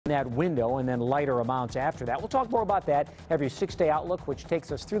that window and then lighter amounts after that. We'll talk more about that, have your 6-day outlook, which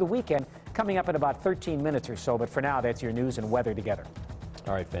takes us through the weekend, coming up in about 13 minutes or so. But for now, that's your news and weather together.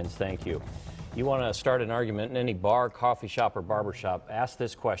 All right, Vince, thank you. You want to start an argument in any bar, coffee shop, or barber shop, ask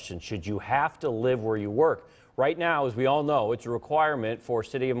this question: should you have to live where you work? Right now, as we all know, it's a requirement for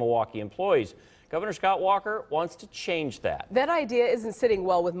City of Milwaukee employees. Governor Scott Walker wants to change that. That idea isn't sitting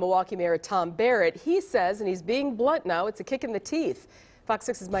well with Milwaukee Mayor Tom Barrett. He says, and he's being blunt now, it's a kick in the teeth. Fox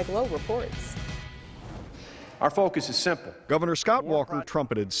 6's Mike Lowe reports. Our focus is simple. Governor Scott Walker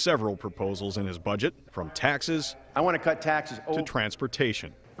trumpeted several proposals in his budget, from taxes I want to cut taxes. to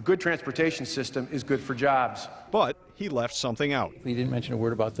transportation. A good transportation system is good for jobs. But he left something out. He didn't mention a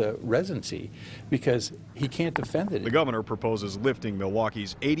word about the residency because he can't defend it. The governor proposes lifting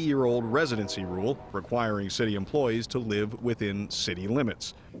Milwaukee's 80-year-old residency rule, requiring city employees to live within city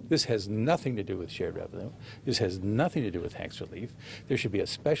limits. This has nothing to do with shared revenue. This has nothing to do with tax relief. There should be a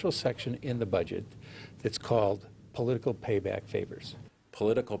special section in the budget that's called political payback favors.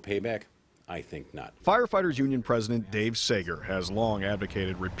 Political payback? I think not. Firefighters Union President Dave Sager has long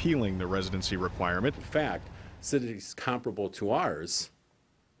advocated repealing the residency requirement. In fact, cities comparable to ours,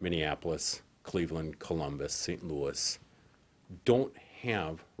 Minneapolis, Cleveland, Columbus, St. Louis, don't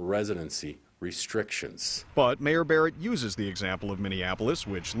have residency restrictions. But Mayor Barrett uses the example of Minneapolis,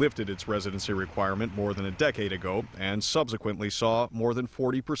 which lifted its residency requirement more than a decade ago and subsequently saw more than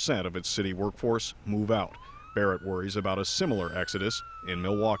 40% of its city workforce move out. Barrett worries about a similar exodus in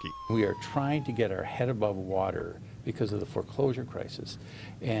Milwaukee. We are trying to get our head above water because of the foreclosure crisis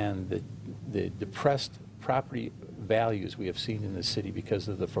and the depressed property values we have seen in the city because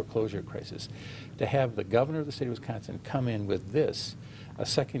of the foreclosure crisis. To have the governor of the state of Wisconsin come in with this, a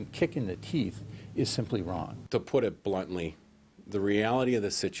second kick in the teeth, is simply wrong. To put it bluntly, the reality of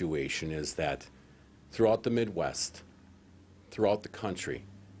the situation is that throughout the Midwest, throughout the country,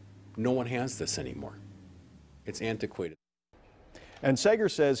 no one has this anymore. It's antiquated. And Sager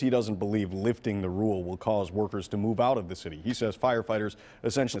says he doesn't believe lifting the rule will cause workers to move out of the city. He says firefighters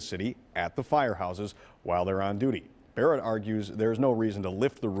essentially the city at the firehouses while they're on duty. Barrett argues there's no reason to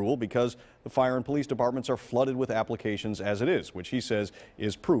lift the rule because the fire and police departments are flooded with applications as it is, which he says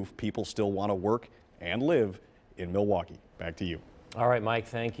is proof people still want to work and live in Milwaukee. Back to you. All right, Mike,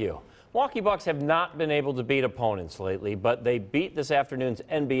 thank you. Milwaukee Bucks have not been able to beat opponents lately, but they beat this afternoon's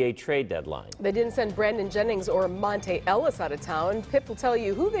NBA trade deadline. They didn't send Brandon Jennings or Monte Ellis out of town. Pip will tell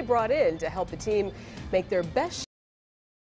you who they brought in to help the team make their best